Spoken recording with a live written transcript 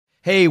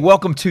Hey,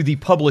 welcome to the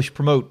Publish,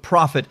 Promote,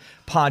 Profit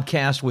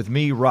podcast with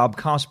me, Rob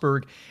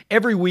Kosberg.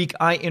 Every week,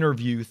 I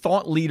interview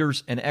thought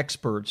leaders and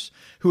experts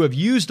who have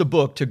used a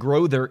book to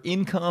grow their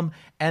income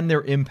and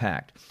their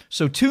impact.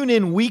 So tune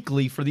in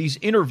weekly for these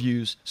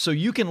interviews so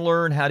you can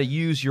learn how to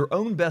use your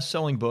own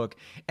best-selling book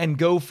and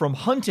go from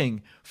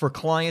hunting for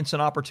clients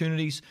and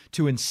opportunities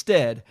to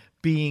instead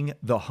being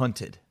the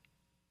hunted.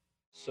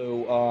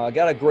 So I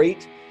got a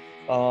great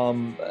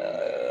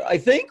I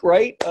think,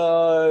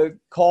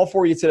 call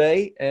for you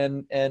today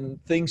and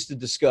things to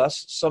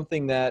discuss,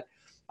 something that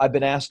I've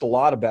been asked a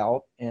lot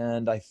about,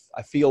 and I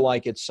feel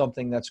like it's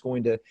something that's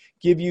going to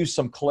give you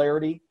some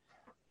clarity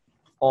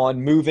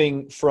on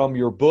moving from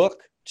your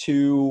book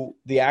to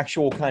the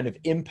actual kind of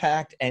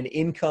impact and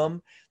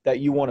income that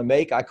you want to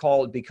make. I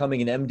call it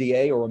becoming an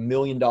MDA or $1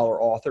 million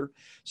author.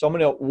 So I'm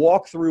going to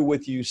walk through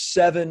with you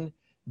 7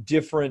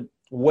 different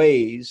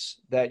ways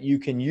that you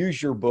can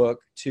use your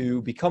book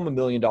to become $1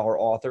 million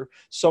author.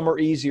 Some are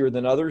easier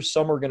than others.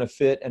 Some are going to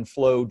fit and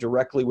flow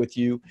directly with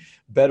you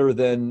better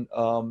than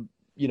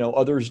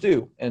others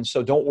do. And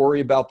so don't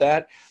worry about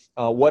that.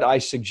 What I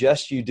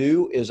suggest you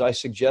do is I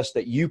suggest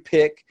that you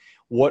pick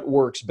what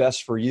works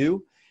best for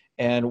you.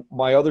 And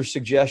my other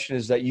suggestion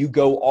is that you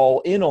go all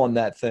in on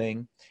that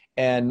thing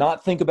and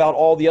not think about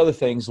all the other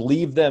things,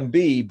 leave them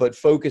be, but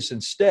focus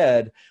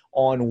instead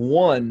on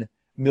one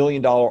 $1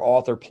 million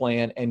author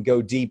plan and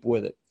go deep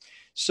with it.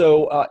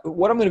 So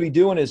what I'm going to be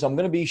doing is I'm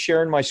going to be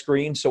sharing my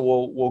screen. So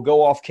we'll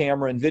go off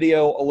camera and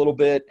video a little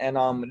bit, and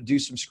I'm going to do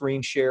some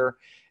screen share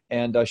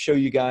and show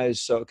you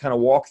guys, kind of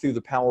walk through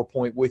the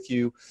PowerPoint with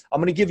you.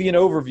 I'm going to give you an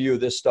overview of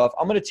this stuff.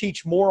 I'm going to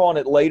teach more on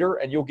it later,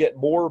 and you'll get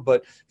more.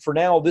 But for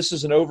now, this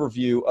is an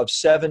overview of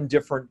 7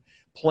 different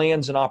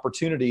plans and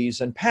opportunities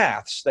and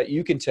paths that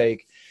you can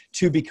take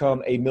to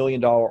become a $1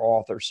 million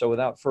author. So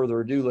without further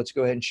ado, let's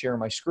go ahead and share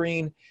my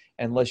screen.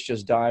 And let's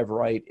just dive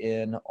right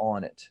in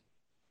on it.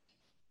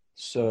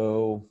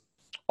 So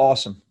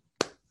awesome.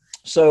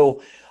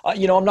 So, I'm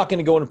not going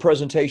to go into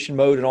presentation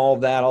mode and all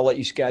of that. I'll let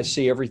you guys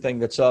see everything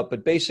that's up.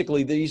 But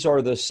basically, these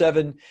are the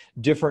 7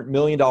 different $1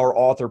 million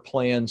author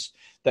plans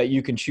that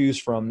you can choose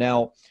from.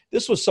 Now,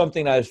 this was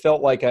something I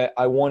felt like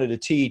I wanted to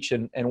teach.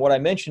 And what I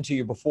mentioned to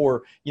you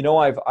before,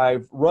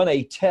 I've run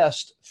a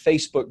test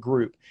Facebook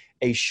group,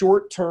 a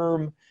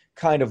short-term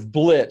kind of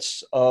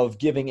blitz of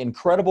giving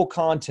incredible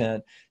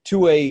content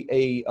to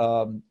a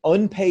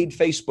unpaid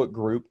Facebook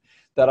group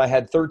that I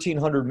had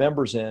 1,300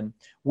 members in,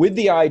 with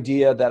the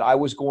idea that I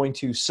was going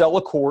to sell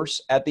a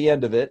course at the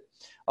end of it.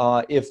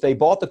 If they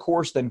bought the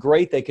course, then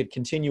great, they could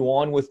continue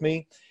on with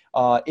me.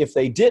 If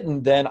they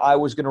didn't, then I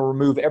was going to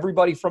remove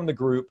everybody from the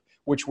group,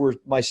 which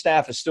my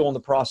staff is still in the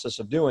process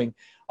of doing,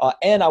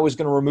 and I was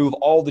going to remove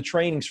all the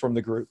trainings from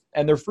the group.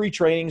 And they're free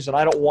trainings, and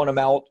I don't want them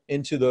out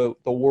into the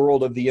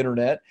world of the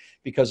internet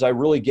because I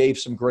really gave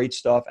some great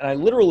stuff. And I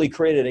literally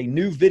created a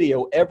new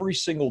video every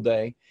single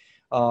day,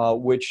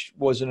 which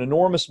was an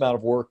enormous amount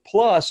of work.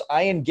 Plus,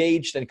 I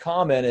engaged and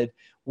commented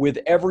with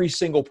every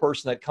single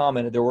person that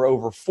commented. There were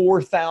over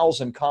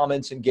 4,000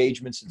 comments,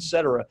 engagements,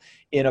 etc.,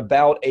 in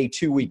about a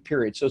 2-week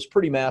period. So it's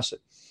pretty massive.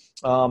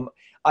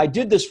 I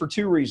did this for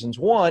 2 reasons.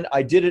 One,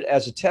 I did it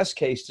as a test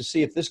case to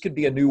see if this could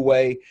be a new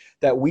way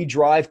that we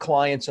drive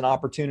clients and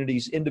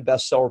opportunities into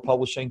bestseller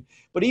publishing.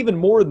 But even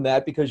more than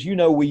that, because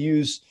we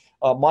use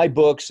my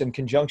books in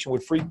conjunction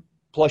with free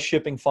plus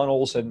shipping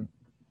funnels and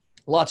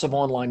lots of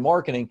online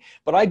marketing.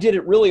 But I did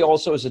it really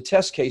also as a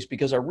test case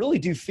because I really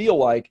do feel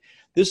like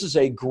this is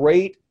a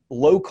great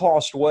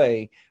low-cost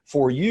way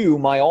for you,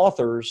 my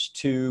authors,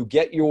 to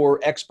get your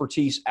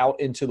expertise out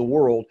into the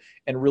world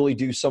and really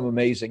do some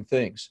amazing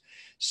things.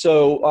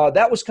 So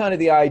that was kind of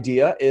the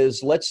idea,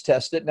 is let's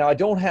test it. Now, I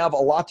don't have a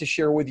lot to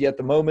share with you at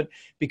the moment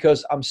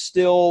because I'm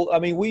still,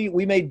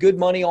 we made good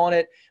money on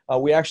it.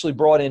 We actually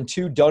brought in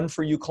 2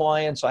 done-for-you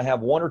clients. I have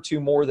 1 or 2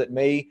 more that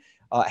may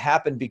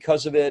happened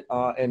because of it.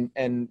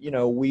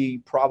 We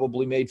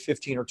probably made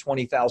 $15,000 or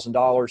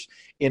 $20,000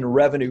 in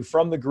revenue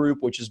from the group,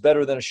 which is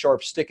better than a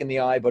sharp stick in the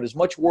eye. But as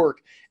much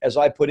work as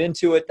I put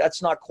into it,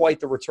 that's not quite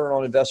the return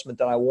on investment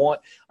that I want.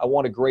 I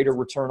want a greater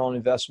return on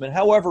investment.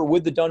 However,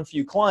 with the done for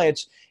you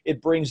clients,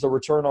 it brings the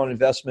return on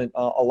investment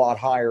a lot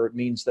higher. It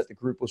means that the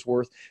group was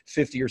worth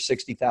 $50,000 or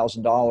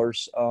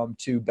 $60,000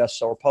 to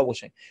bestseller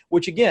publishing,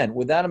 which again,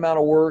 with that amount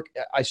of work,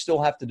 I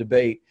still have to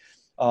debate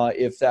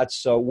if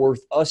that's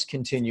worth us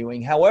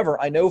continuing.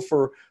 However, I know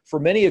for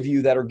many of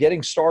you that are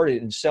getting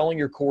started in selling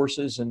your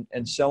courses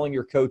and selling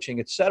your coaching,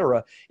 et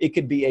cetera, it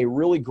could be a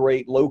really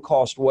great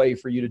low-cost way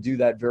for you to do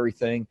that very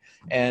thing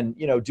and,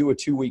 do a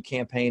 2-week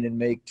campaign and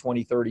make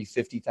 20, 30,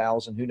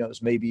 50,000, who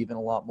knows, maybe even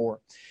a lot more.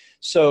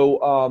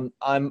 So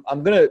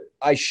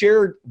I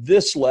shared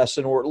this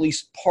lesson, or at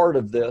least part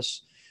of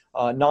this,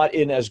 not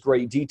in as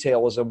great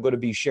detail as I'm going to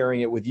be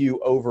sharing it with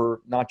you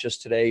over not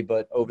just today,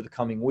 but over the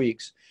coming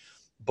weeks.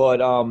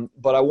 But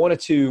I wanted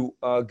to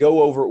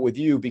go over it with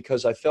you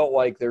because I felt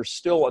like there's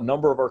still a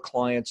number of our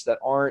clients that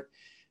aren't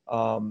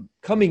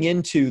coming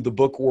into the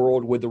book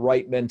world with the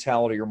right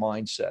mentality or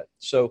mindset.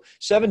 So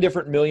 7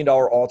 different $1 million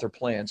author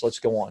plans. Let's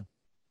go on.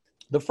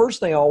 The first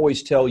thing I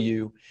always tell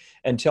you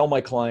and tell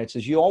my clients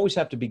is you always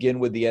have to begin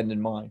with the end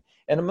in mind.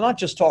 And I'm not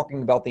just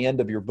talking about the end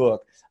of your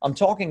book. I'm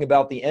talking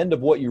about the end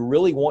of what you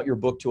really want your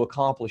book to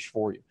accomplish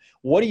for you.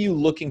 What are you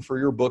looking for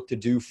your book to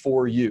do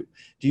for you?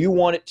 Do you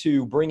want it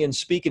to bring in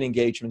speaking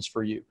engagements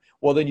for you?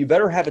 Well, then you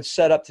better have it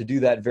set up to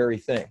do that very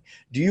thing.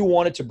 Do you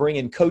want it to bring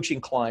in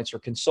coaching clients or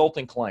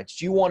consulting clients?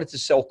 Do you want it to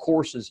sell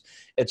courses,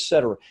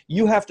 etc.?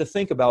 You have to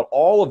think about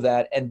all of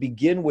that and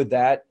begin with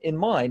that in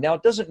mind. Now,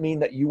 it doesn't mean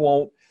that you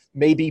won't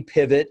maybe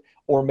pivot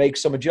or make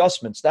some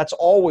adjustments. That's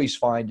always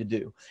fine to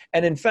do.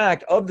 And in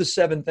fact, of the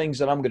 7 things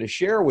that I'm going to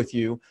share with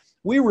you,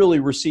 we really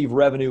receive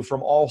revenue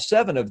from all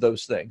 7 of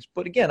those things.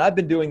 But again, I've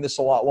been doing this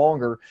a lot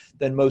longer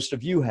than most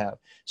of you have.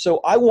 So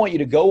I want you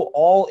to go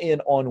all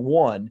in on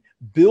one,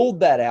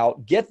 build that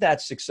out, get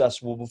that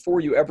successful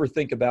before you ever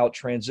think about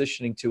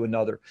transitioning to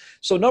another.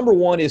 So number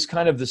 1 is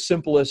kind of the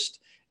simplest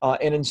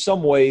and in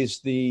some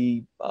ways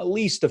the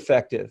least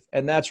effective,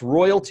 and that's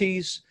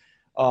royalties,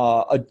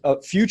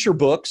 future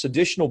books,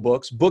 additional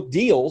books, book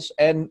deals,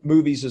 and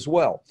movies as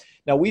well.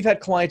 Now, we've had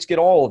clients get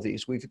all of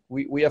these.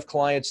 We have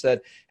clients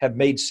that have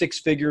made 6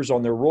 figures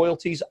on their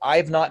royalties.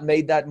 I've not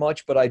made that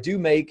much, but I do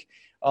make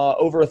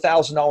over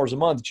 $1,000 a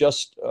month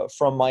just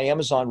from my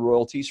Amazon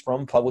royalties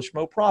from Publish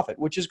Promote Profit,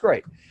 which is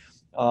great.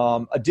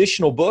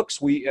 Additional books,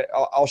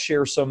 I'll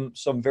share some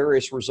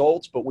various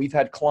results, but we've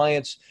had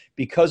clients,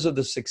 because of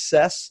the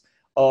success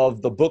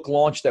of the book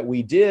launch that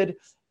we did,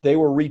 they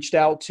were reached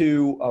out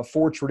to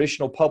for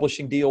traditional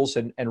publishing deals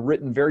and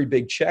written very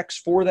big checks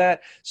for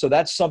that. So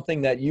that's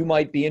something that you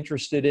might be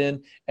interested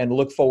in and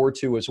look forward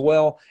to as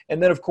well.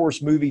 And then, of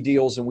course, movie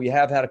deals. And we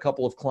have had a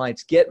couple of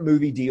clients get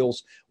movie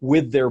deals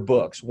with their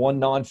books,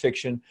 one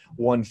nonfiction,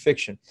 one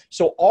fiction.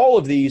 So all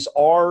of these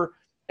are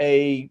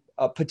a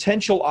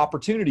potential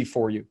opportunity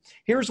for you.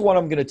 Here's what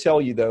I'm going to tell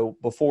you, though,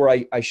 before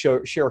I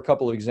share a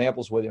couple of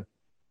examples with you.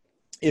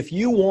 If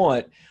you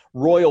want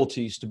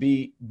royalties to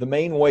be the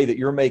main way that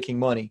you're making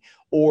money,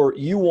 or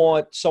you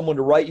want someone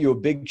to write you a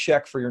big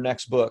check for your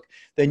next book,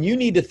 then you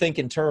need to think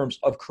in terms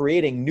of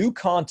creating new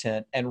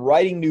content and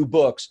writing new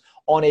books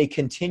on a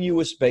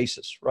continuous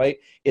basis, right?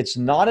 It's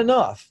not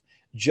enough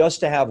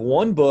just to have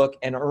one book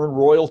and earn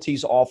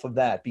royalties off of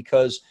that,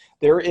 because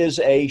there is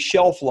a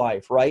shelf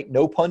life, right?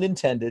 No pun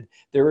intended.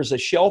 There is a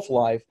shelf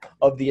life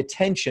of the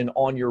attention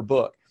on your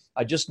book.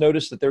 I just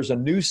noticed that there's a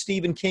new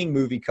Stephen King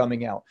movie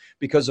coming out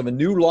because of a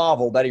new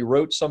novel that he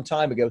wrote some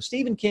time ago.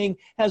 Stephen King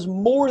has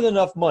more than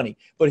enough money,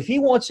 but if he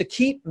wants to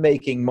keep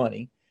making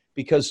money,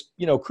 because,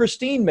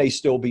 Christine may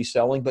still be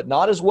selling, but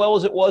not as well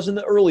as it was in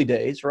the early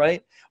days,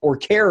 right? Or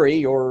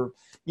Carrie, or,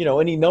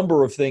 any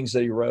number of things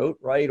that he wrote,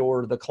 right?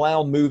 Or the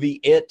clown movie,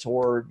 It,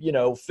 or,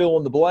 fill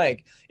in the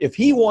blank. If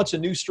he wants a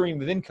new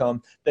stream of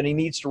income, then he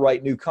needs to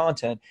write new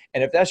content.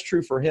 And if that's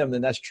true for him,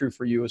 then that's true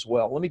for you as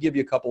well. Let me give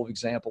you a couple of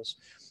examples.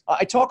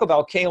 I talk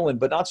about Kaylin,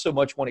 but not so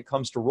much when it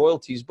comes to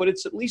royalties, but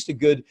it's at least a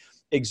good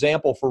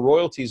example for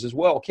royalties as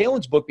well.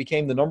 Kaylin's book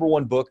became the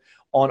 #1 book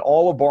on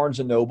all of Barnes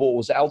 & Noble. It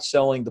was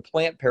outselling The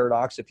Plant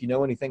Paradox. If you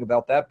know anything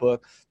about that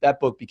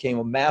book became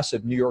a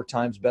massive New York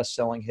Times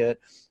best-selling hit.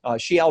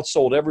 She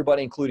outsold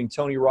everybody, including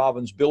Tony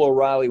Robbins, Bill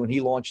O'Reilly, when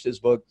he launched his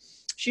book.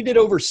 She did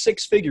over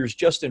 6 figures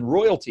just in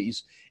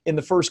royalties in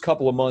the first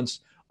couple of months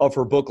of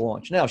her book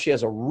launch. Now, she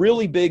has a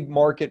really big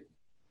market.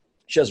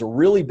 She has a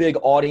really big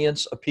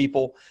audience of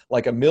people,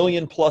 like 1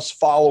 million+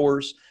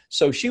 followers.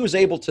 So she was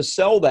able to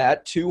sell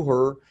that to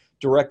her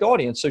direct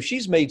audience. So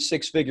she's made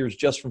 6 figures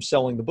just from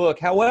selling the book.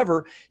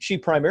 However, she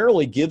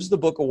primarily gives the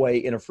book away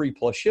in a free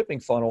plus shipping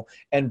funnel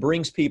and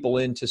brings people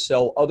in to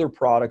sell other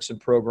products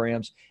and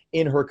programs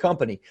in her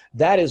company.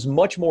 That is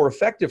much more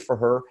effective for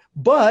her,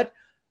 but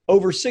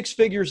over 6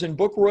 figures in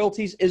book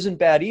royalties isn't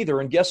bad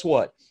either. And guess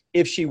what?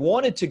 If she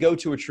wanted to go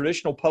to a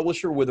traditional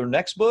publisher with her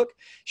next book,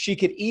 she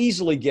could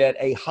easily get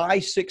a high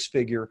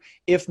 6-figure,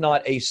 if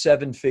not a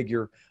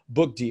 7-figure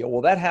book deal.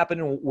 Well, that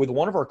happened with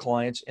one of our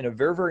clients in a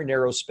very, very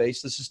narrow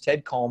space. This is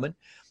Ted Coleman.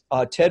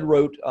 Ted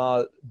wrote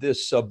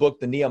this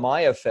book, The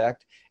Nehemiah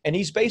Effect, and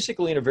he's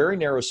basically in a very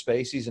narrow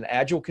space. He's an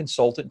agile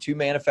consultant to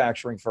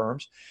manufacturing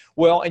firms.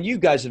 Well, and you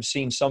guys have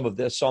seen some of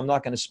this, so I'm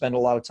not going to spend a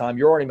lot of time.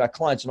 You're already my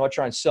clients. I'm not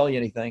trying to sell you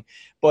anything.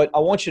 But I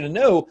want you to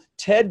know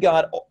Ted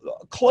got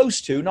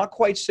close to, not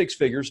quite 6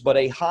 figures, but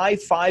a high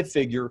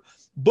 5-figure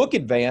book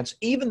advance,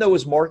 even though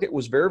his market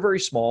was very, very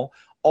small,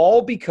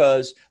 all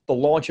because the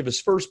launch of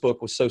his first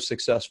book was so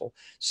successful.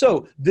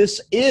 So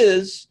this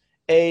is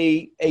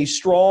a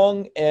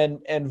strong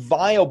and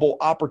viable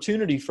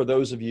opportunity for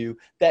those of you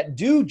that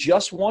do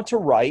just want to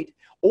write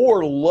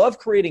or love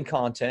creating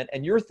content,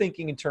 and you're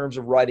thinking in terms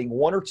of writing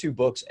 1 or 2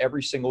 books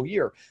every single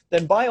year.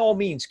 Then by all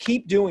means,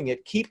 keep doing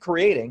it, keep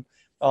creating.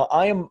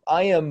 I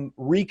am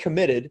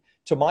recommitted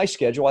to my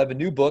schedule. I have a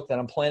new book that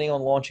I'm planning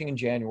on launching in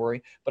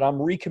January, but I'm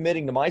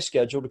recommitting to my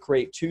schedule to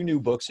create 2 new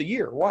books a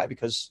year. Why?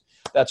 Because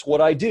that's what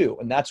I do,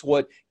 and that's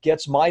what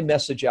gets my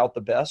message out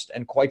the best,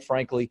 and quite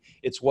frankly,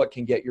 it's what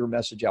can get your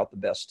message out the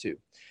best too.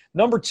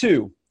 Number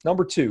two,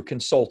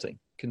 consulting.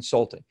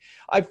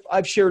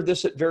 I've shared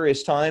this at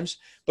various times,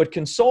 but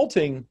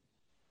consulting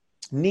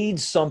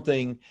needs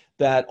something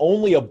that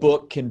only a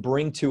book can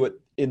bring to it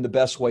in the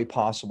best way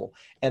possible.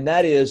 And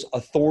that is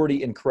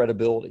authority and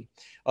credibility.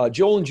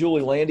 Joel and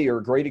Julie Landy are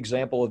a great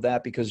example of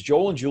that, because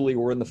Joel and Julie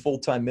were in the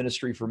full-time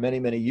ministry for many,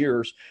 many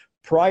years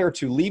prior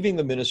to leaving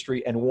the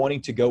ministry and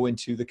wanting to go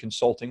into the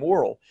consulting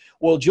world.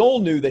 Well, Joel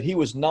knew that he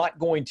was not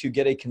going to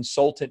get a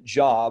consultant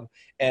job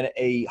and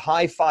a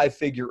high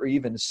five-figure or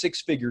even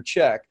six-figure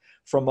check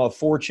from a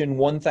Fortune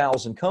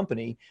 1000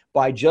 company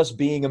by just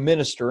being a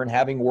minister and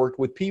having worked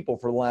with people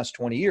for the last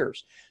 20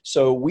 years.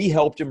 So we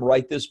helped him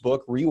write this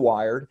book,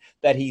 Rewired,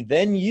 that he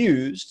then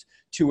used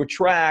to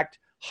attract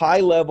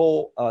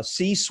high-level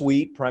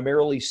C-suite,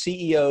 primarily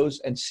CEOs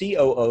and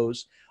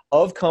COOs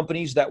of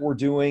companies that were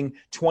doing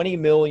 $20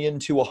 million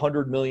to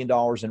 $100 million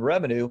in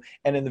revenue.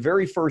 And in the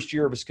very first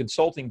year of his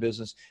consulting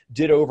business,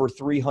 did over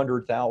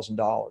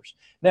 $300,000.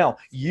 Now,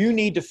 you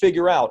need to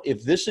figure out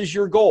if this is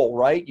your goal,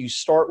 right? You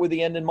start with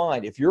the end in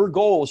mind. If your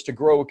goal is to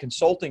grow a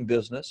consulting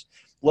business,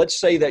 let's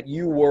say that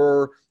you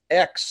were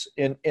X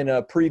in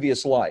a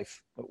previous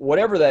life,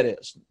 whatever that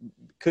is.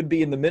 Could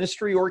be in the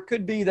ministry, or it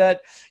could be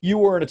that you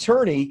were an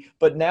attorney,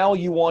 but now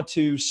you want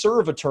to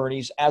serve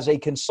attorneys as a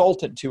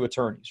consultant to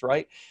attorneys,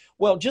 right?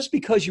 Well, just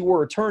because you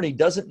were an attorney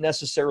doesn't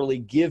necessarily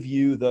give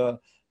you the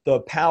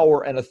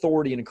power and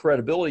authority and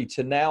credibility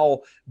to now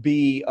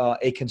be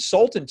a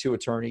consultant to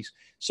attorneys.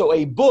 So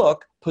a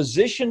book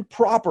positioned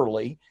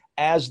properly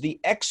as the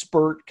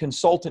expert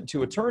consultant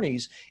to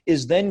attorneys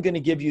is then going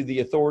to give you the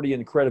authority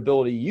and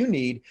credibility you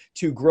need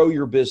to grow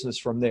your business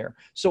from there.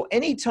 So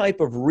any type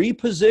of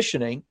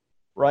repositioning,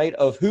 right,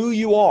 of who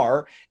you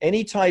are,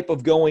 any type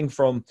of going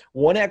from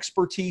one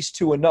expertise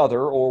to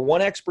another, or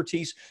one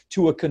expertise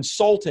to a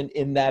consultant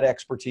in that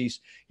expertise,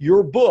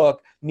 your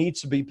book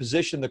needs to be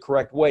positioned the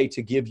correct way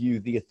to give you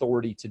the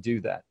authority to do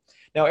that.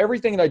 Now,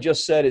 everything that I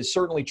just said is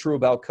certainly true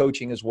about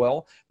coaching as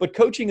well, but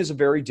coaching is a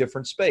very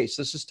different space.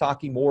 This is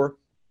Taki Moore.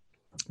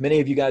 Many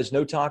of you guys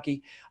know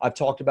Taki. I've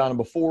talked about him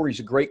before. He's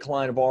a great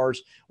client of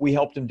ours. We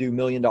helped him do $1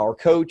 Million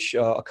Coach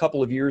a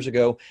couple of years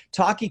ago.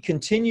 Taki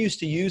continues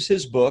to use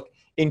his book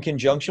in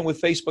conjunction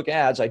with Facebook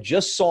ads. I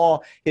just saw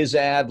his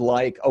ad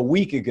like a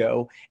week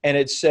ago, and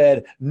it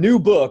said, new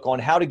book on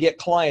how to get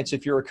clients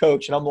if you're a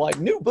coach. And I'm like,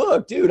 new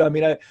book, dude. I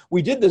mean,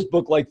 we did this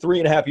book like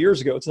 3.5 years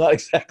ago. It's not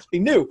exactly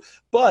new,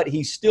 but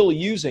he's still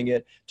using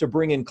it to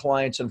bring in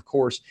clients. And of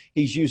course,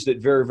 he's used it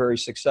very, very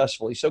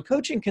successfully. So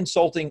coaching and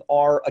consulting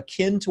are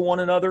akin to one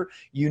another.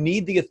 You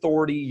need the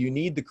authority. You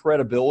need the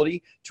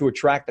credibility to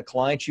attract the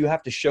clients. You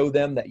have to show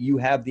them that you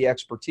have the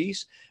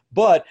expertise.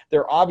 But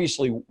there are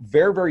obviously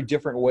very, very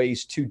different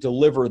ways to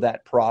deliver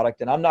that product.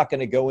 And I'm not going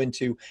to go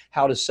into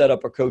how to set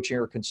up a coaching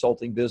or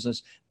consulting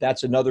business.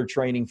 That's another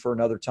training for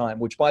another time,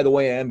 which, by the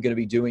way, I am going to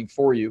be doing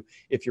for you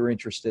if you're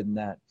interested in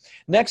that.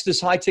 Next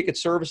is high ticket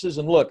services.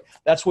 And look,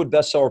 that's what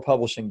Bestseller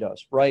Publishing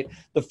does, right?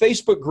 The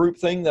Facebook group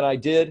thing that I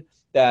did,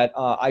 that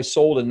I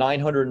sold a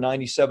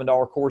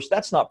 $997 course,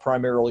 that's not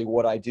primarily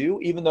what I do,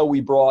 even though we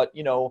brought,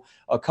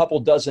 a couple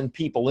dozen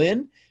people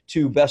in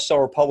to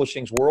Bestseller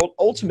Publishing's world.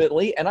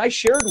 Ultimately, and I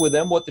shared with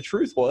them what the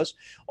truth was,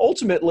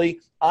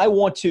 ultimately, I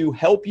want to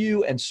help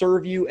you and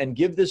serve you and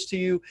give this to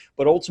you,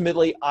 but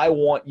ultimately, I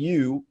want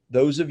you,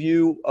 those of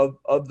you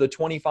of the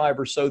 25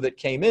 or so that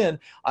came in,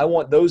 I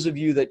want those of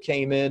you that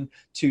came in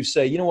to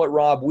say, you know what,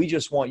 Rob, we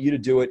just want you to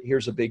do it.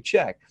 Here's a big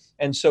check.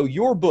 And so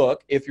your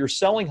book, if you're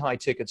selling high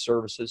ticket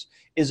services,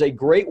 is a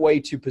great way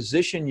to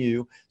position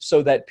you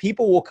so that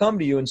people will come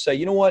to you and say,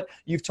 you know what,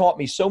 you've taught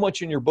me so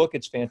much in your book,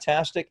 it's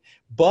fantastic,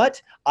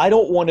 but I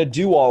don't want to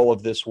do all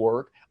of this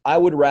work. I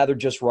would rather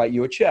just write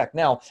you a check.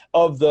 Now,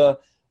 of the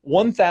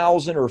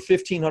 1,000 or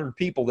 1,500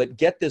 people that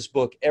get this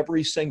book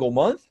every single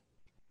month,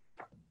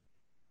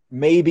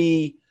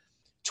 maybe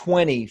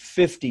 20,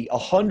 50,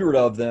 100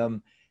 of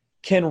them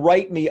can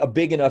write me a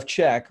big enough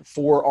check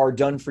for our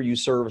done for you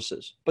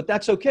services. But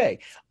that's okay.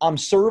 I'm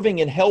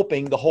serving and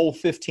helping the whole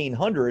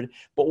 1,500,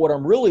 but what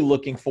I'm really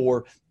looking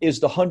for is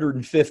the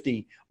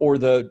 150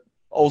 or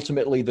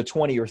ultimately the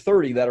 20 or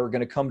 30 that are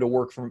going to come to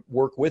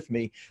work with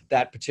me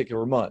that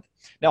particular month.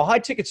 Now, high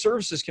ticket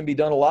services can be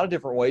done a lot of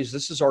different ways.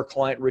 This is our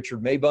client,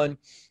 Richard Maybun.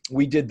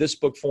 We did this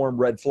book for him,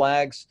 Red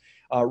Flags.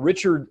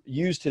 Richard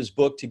used his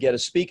book to get a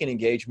speaking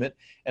engagement,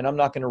 and I'm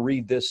not going to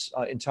read this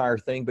entire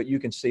thing, but you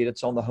can see it.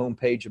 It's on the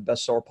homepage of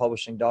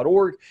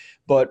bestsellerpublishing.org.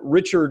 But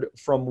Richard,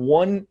 from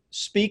one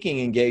speaking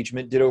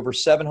engagement, did over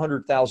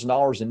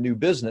 $700,000 in new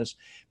business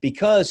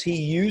because he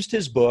used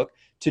his book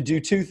to do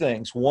two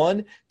things.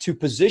 One, to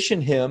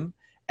position him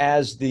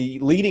as the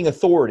leading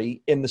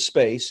authority in the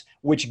space,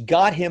 which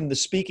got him the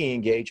speaking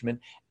engagement.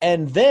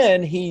 And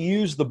then he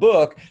used the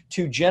book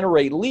to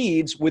generate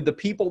leads with the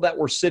people that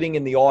were sitting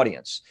in the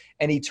audience.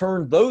 And he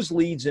turned those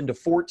leads into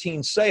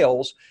 14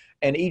 sales,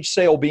 and each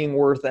sale being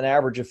worth an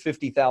average of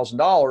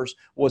 $50,000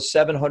 was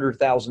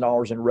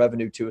 $700,000 in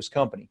revenue to his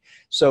company.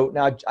 So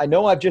now I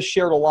know I've just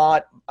shared a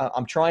lot.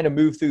 I'm trying to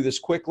move through this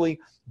quickly,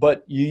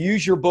 but you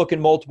use your book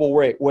in multiple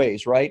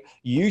ways, right?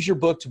 You use your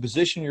book to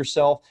position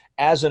yourself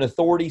as an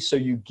authority so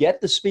you get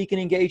the speaking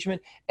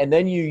engagement, and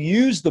then you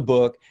use the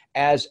book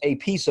as a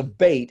piece of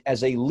bait,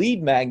 as a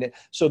lead magnet.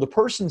 So the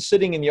person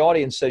sitting in the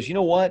audience says, you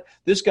know what,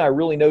 this guy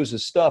really knows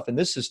his stuff, and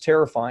this is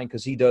terrifying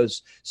because he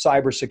does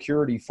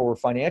cybersecurity for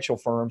financial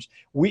firms.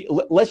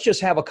 Let's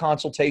just have a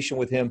consultation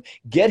with him,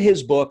 get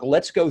his book,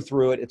 let's go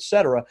through it,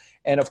 etc.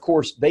 And of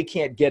course, they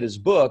can't get his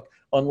book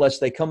unless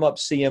they come up,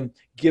 see him,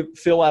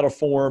 fill out a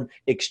form,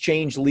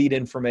 exchange lead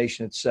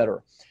information,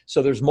 etc.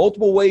 So there's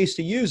multiple ways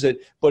to use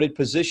it, but it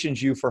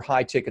positions you for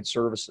high ticket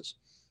services.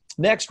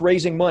 Next,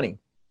 raising money.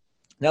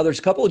 Now, there's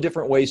a couple of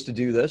different ways to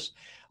do this.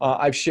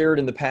 I've shared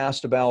in the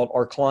past about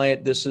our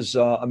client. This is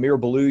Amir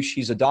Baluch.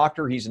 He's a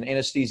doctor. He's an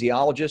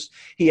anesthesiologist.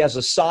 He has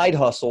a side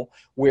hustle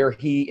where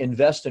he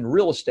invests in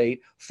real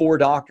estate for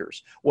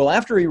doctors. Well,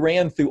 after he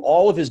ran through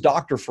all of his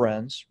doctor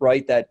friends,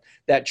 right,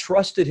 that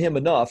trusted him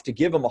enough to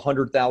give him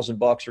 $100,000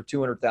 or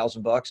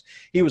 $200,000,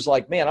 he was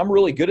like, man, I'm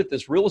really good at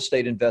this real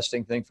estate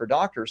investing thing for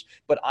doctors,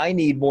 but I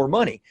need more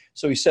money.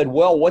 So he said,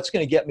 well, what's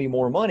going to get me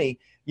more money?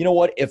 You know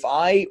what, if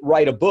I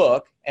write a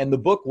book, and the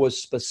book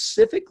was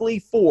specifically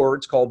for,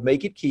 it's called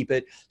Make It, Keep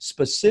It,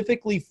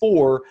 specifically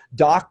for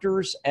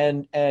doctors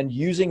and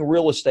using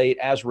real estate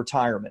as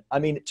retirement. I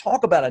mean,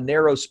 talk about a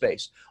narrow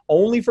space,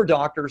 only for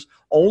doctors,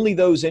 only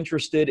those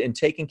interested in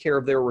taking care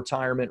of their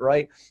retirement,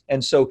 right?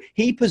 And so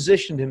he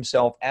positioned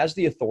himself as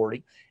the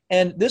authority.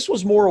 And this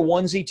was more a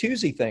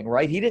onesie-twosie thing,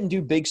 right? He didn't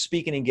do big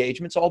speaking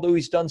engagements, although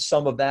he's done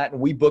some of that, and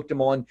we booked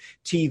him on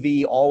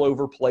TV all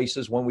over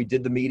places when we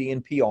did the media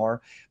and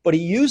PR. But he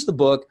used the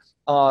book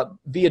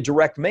via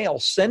direct mail,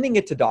 sending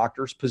it to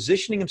doctors,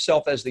 positioning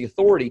himself as the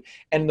authority.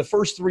 And in the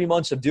first 3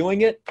 months of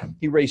doing it,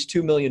 he raised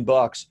 $2 million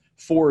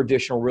for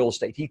additional real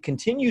estate. He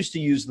continues to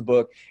use the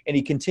book, and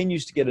he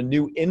continues to get a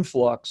new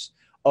influx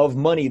of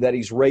money that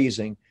he's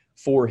raising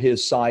for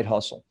his side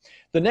hustle.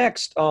 The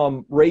next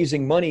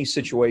raising money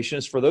situation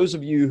is for those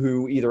of you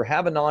who either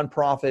have a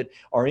nonprofit,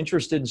 are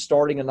interested in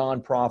starting a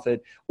nonprofit,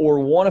 or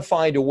want to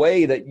find a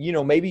way that, you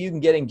know, maybe you can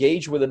get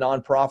engaged with a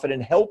nonprofit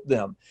and help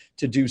them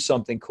to do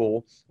something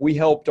cool. We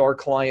helped our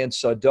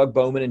clients, Doug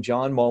Bowman and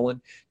John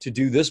Mullen, to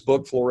do this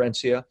book,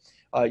 Florencia.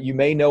 You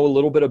may know a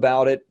little bit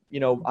about it.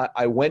 You know,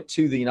 I went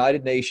to the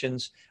United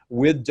Nations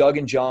with Doug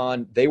and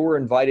John. They were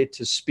invited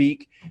to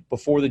speak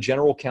before the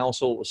General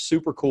Council. It was a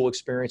super cool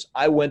experience.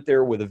 I went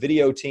there with a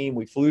video team.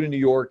 We flew to New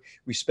York.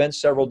 We spent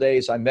several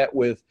days. I met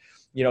with,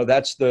 you know,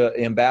 that's the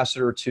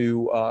ambassador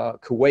to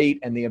Kuwait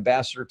and the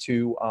ambassador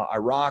to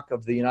Iraq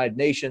of the United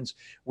Nations.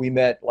 We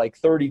met like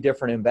 30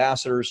 different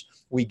ambassadors.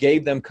 We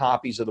gave them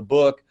copies of the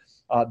book.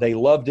 They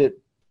loved it.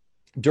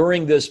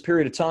 During this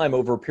period of time,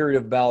 over a period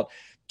of about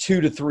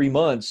 2 to 3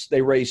 months,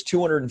 they raised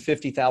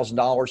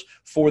 $250,000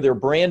 for their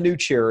brand new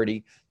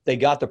charity. They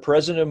got the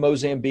president of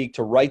Mozambique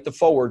to write the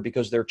foreword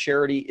because their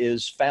charity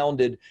is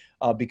founded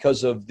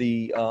because of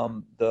the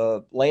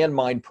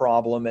landmine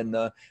problem and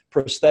the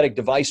prosthetic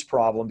device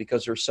problem,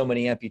 because there's so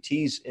many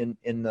amputees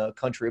in the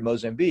country of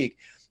Mozambique.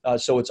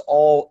 So it's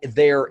all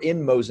there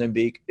in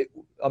Mozambique.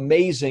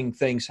 Amazing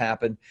things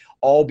happen,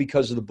 all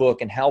because of the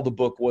book and how the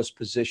book was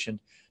positioned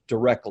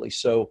directly.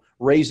 So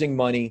raising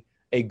money,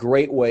 a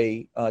great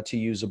way to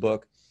use a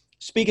book.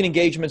 Speaking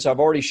engagements, I've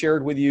already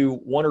shared with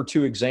you 1 or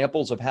 2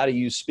 examples of how to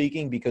use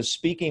speaking, because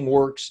speaking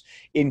works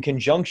in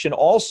conjunction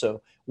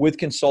also with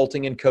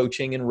consulting and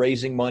coaching and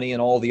raising money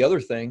and all the other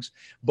things.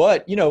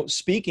 But, you know,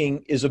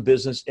 speaking is a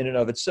business in and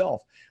of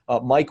itself.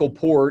 Michael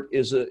Port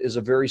is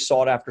a very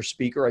sought after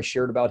speaker. I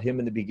shared about him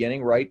in the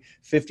beginning, right?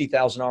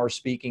 $50,000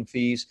 speaking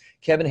fees.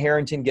 Kevin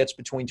Harrington gets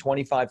between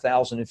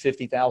 $25,000 and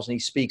 $50,000. He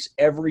speaks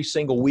every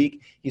single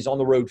week. He's on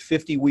the road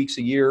 50 weeks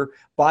a year.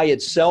 By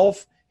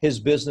itself, his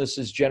business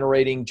is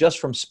generating, just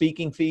from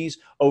speaking fees,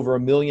 over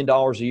 $1 million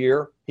a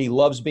year. He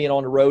loves being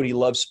on the road. He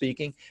loves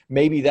speaking.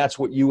 Maybe that's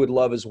what you would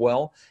love as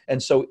well.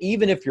 And so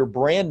even if you're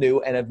brand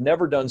new and have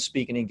never done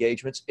speaking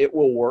engagements, it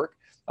will work.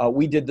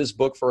 We did this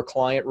book for a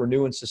client,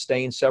 Renew and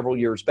Sustain, several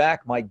years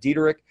back, Mike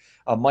Dieterich.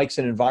 Mike's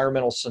an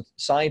environmental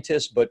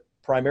scientist, but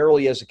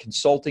primarily as a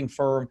consulting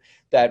firm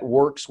that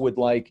works with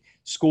like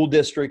school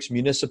districts,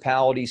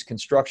 municipalities,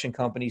 construction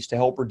companies to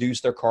help reduce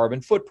their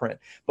carbon footprint.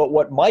 But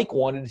what Mike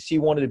wanted is he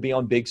wanted to be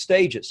on big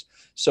stages.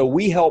 So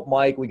we helped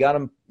Mike. We got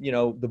him, you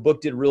know, the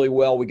book did really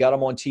well. We got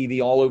him on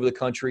TV all over the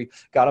country,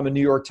 got him a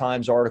New York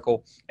Times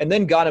article, and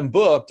then got him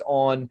booked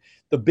on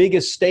the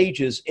biggest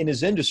stages in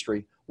his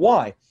industry.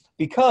 Why?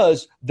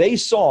 Because they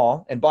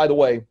saw, and by the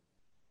way,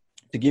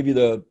 to give you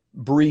the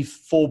brief,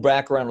 full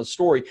background of the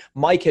story,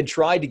 Mike had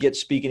tried to get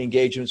speaking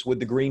engagements with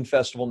the Green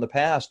Festival in the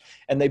past,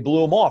 and they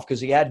blew him off because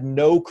he had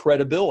no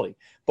credibility.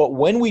 But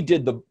when we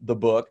did the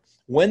book,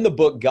 when the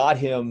book got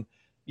him,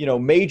 you know,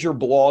 major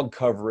blog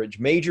coverage,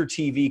 major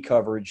TV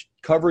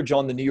coverage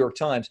on the New York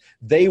Times,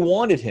 they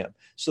wanted him.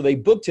 So they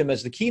booked him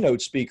as the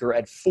keynote speaker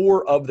at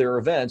 4 of their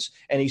events,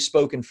 and he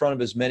spoke in front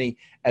of as many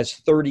as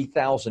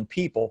 30,000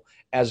 people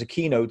as a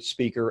keynote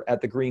speaker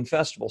at the Green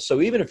Festival.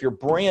 So even if you're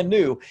brand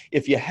new,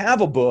 if you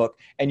have a book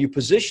and you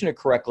position it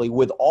correctly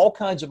with all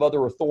kinds of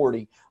other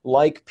authority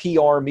like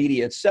PR,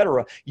 media,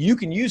 etc., you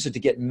can use it to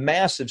get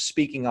massive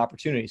speaking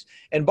opportunities.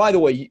 And by the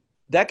way,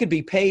 that could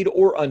be paid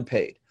or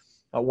unpaid.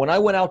 When I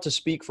went out to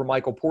speak for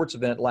Michael Port's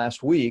event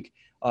last week,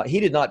 He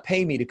did not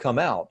pay me to come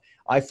out.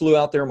 I flew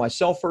out there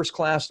myself first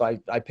class. I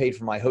paid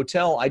for my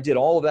hotel. I did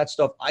all of that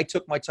stuff. I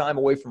took my time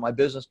away from my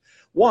business.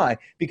 Why?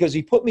 Because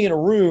he put me in a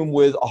room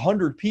with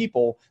 100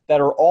 people that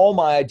are all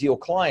my ideal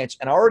clients,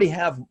 and I already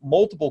have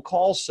multiple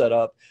calls set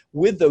up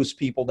with those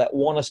people that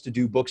want us to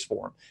do books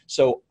for them.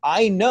 So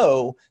I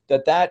know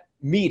that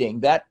meeting,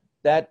 that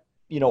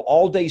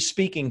all day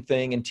speaking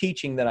thing and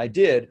teaching that I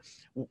did,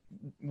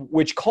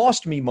 which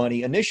cost me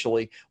money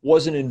initially,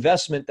 was an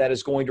investment that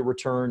is going to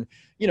return,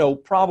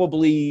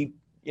 probably,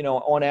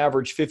 on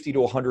average, $50,000 to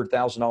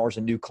 $100,000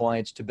 in new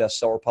clients to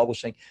Bestseller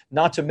Publishing.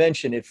 Not to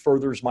mention, it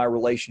furthers my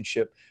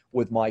relationship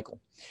with Michael.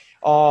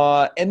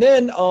 And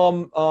then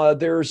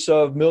there's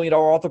 $1 million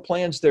author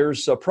plans.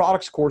 There's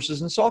products,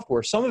 courses, and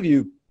software. Some of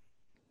you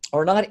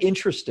are not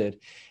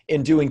interested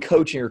in doing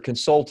coaching or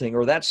consulting,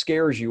 or that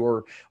scares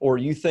you, or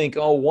you think,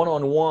 oh,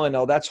 one-on-one,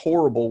 oh, that's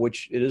horrible,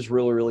 which it is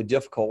really, really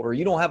difficult, or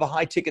you don't have a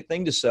high ticket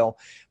thing to sell,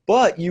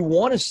 but you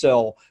want to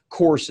sell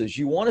courses,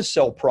 you want to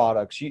sell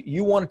products,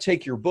 you want to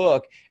take your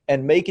book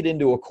and make it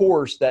into a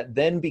course that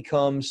then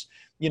becomes,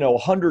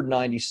 $197,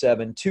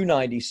 $297,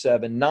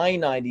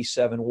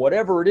 $997,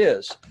 whatever it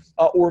is.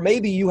 Or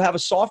maybe you have a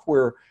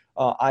software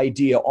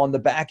idea on the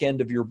back end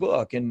of your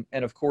book. And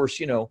of course,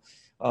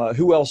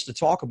 who else to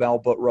talk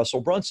about but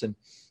Russell Brunson?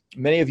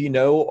 Many of you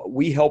know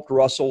we helped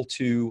Russell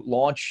to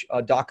launch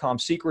 .com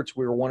Secrets.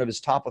 We were one of his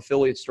top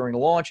affiliates during the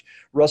launch.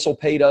 Russell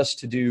paid us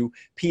to do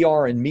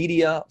PR and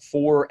media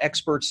for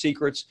Expert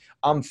Secrets.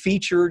 I'm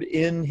featured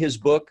in his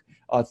book,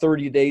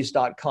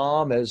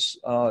 30days.com, as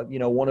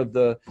one of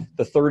the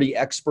 30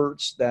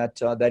 experts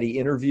that he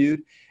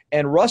interviewed.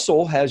 And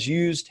Russell has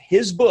used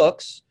his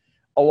books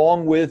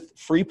along with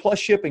free plus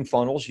shipping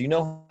funnels, you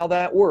know how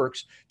that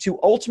works, to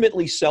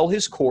ultimately sell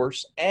his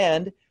course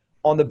and,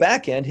 on the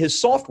back end, his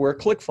software,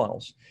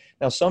 ClickFunnels.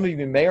 Now, some of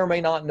you may or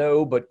may not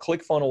know, but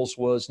ClickFunnels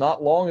was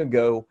not long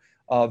ago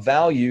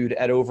valued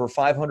at over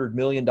 $500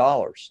 million.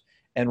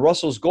 And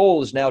Russell's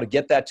goal is now to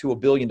get that to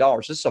 $1 billion.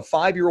 This is a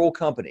 5-year-old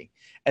company,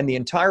 and the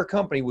entire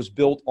company was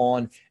built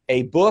on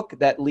a book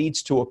that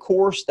leads to a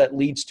course that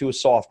leads to a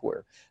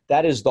software.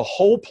 That is the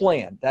whole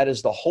plan. That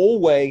is the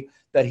whole way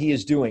that he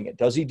is doing it.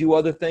 Does he do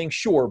other things?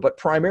 Sure, but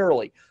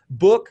primarily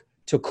book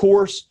to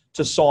course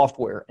to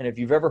software. And if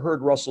you've ever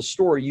heard Russell's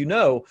story, you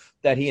know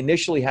that he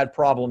initially had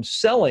problems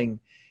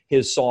selling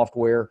his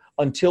software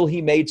until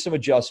he made some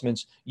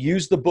adjustments,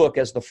 used the book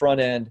as the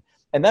front end.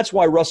 And that's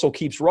why Russell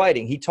keeps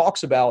writing. He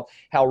talks about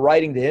how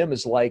writing to him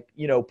is like,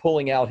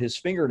 pulling out his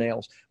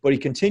fingernails, but he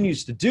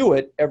continues to do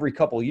it every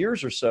couple of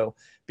years or so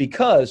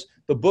because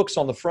the books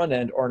on the front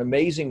end are an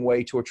amazing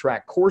way to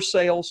attract course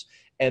sales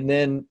and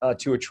then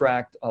to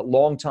attract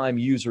longtime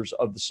users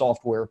of the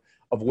software,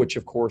 of which,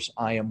 of course,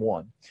 I am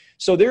one.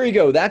 So there you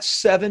go. That's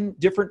 7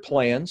 different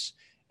plans.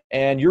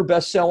 And your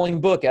best-selling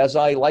book, as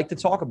I like to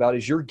talk about,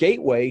 is your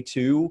gateway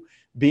to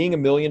being $1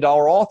 million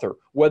author,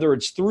 whether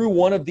it's through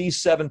one of these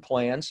 7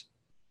 plans,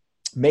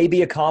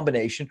 maybe a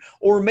combination,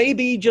 or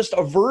maybe just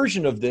a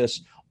version of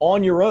this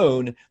on your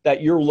own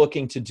that you're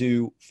looking to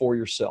do for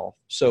yourself.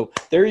 So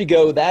there you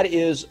go. That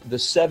is the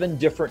 7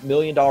 different $1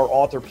 million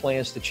author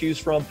plans to choose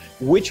from.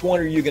 Which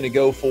one are you going to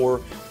go for?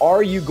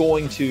 Are you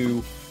going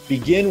to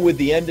begin with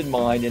the end in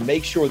mind and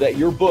make sure that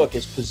your book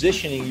is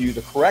positioning you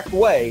the correct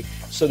way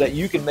so that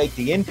you can make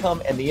the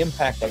income and the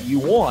impact that you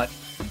want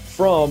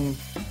from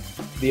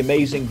the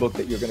amazing book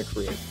that you're going to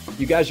create?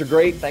 You guys are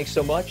great. Thanks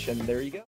so much. And there you go.